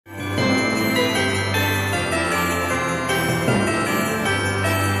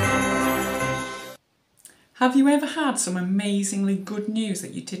Have you ever had some amazingly good news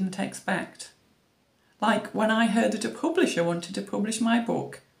that you didn't expect? Like when I heard that a publisher wanted to publish my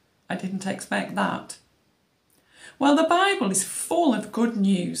book. I didn't expect that. Well, the Bible is full of good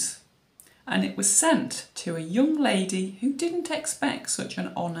news, and it was sent to a young lady who didn't expect such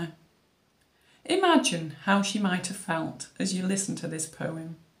an honour. Imagine how she might have felt as you listen to this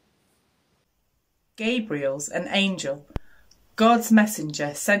poem. Gabriel's an angel, God's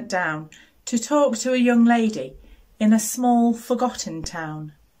messenger sent down to talk to a young lady in a small forgotten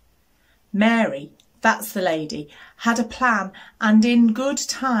town. Mary, that's the lady, had a plan, and in good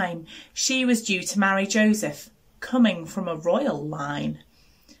time she was due to marry Joseph, coming from a royal line.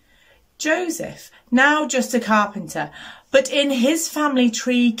 Joseph, now just a carpenter, but in his family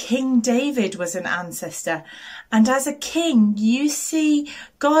tree King David was an ancestor, and as a king, you see,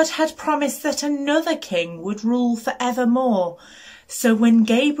 God had promised that another king would rule forevermore. So when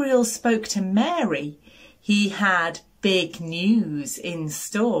Gabriel spoke to Mary, he had big news in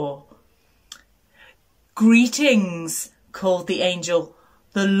store. "Greetings," called the angel,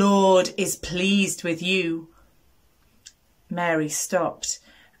 "the Lord is pleased with you." Mary stopped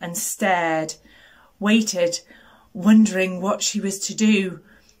and stared, waited, wondering what she was to do.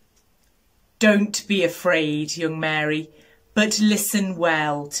 "Don't be afraid, young Mary, but listen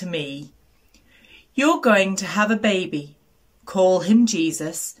well to me. You're going to have a baby. Call him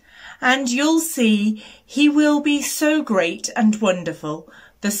Jesus, and you'll see he will be so great and wonderful,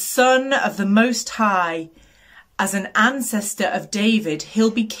 the Son of the Most High. As an ancestor of David,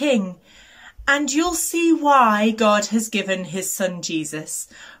 he'll be king, and you'll see why God has given his son Jesus,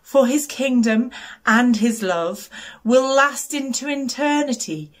 for his kingdom and his love will last into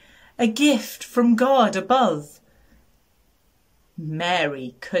eternity, a gift from God above."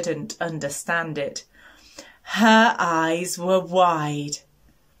 Mary couldn't understand it. Her eyes were wide.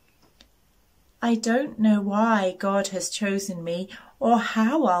 "I don't know why God has chosen me or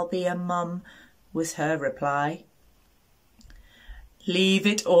how I'll be a mum," was her reply. "Leave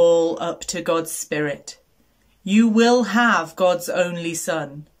it all up to God's Spirit. You will have God's only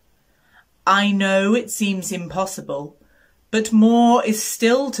Son. I know it seems impossible, but more is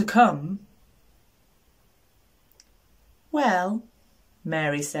still to come." "Well,"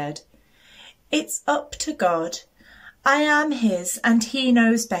 Mary said, "it's up to God. I am his and he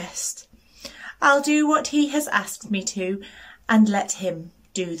knows best. I'll do what he has asked me to and let him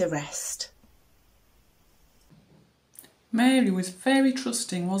do the rest." Mary was very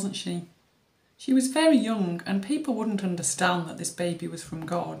trusting, wasn't she? She was very young and people wouldn't understand that this baby was from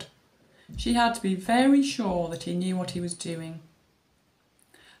God. She had to be very sure that he knew what he was doing.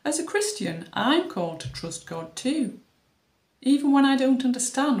 As a Christian, I'm called to trust God too, even when I don't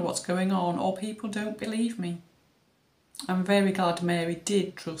understand what's going on or people don't believe me. I'm very glad Mary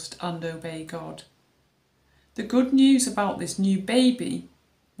did trust and obey God. The good news about this new baby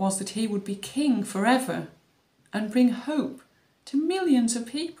was that he would be king forever and bring hope to millions of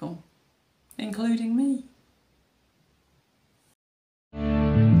people, including me.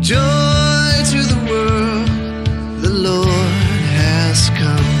 Joy to the world, the Lord has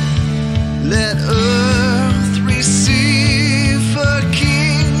come. Let earth receive her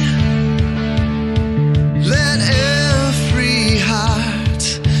King. Let every heart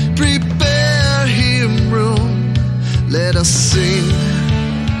prepare him room. Let us sing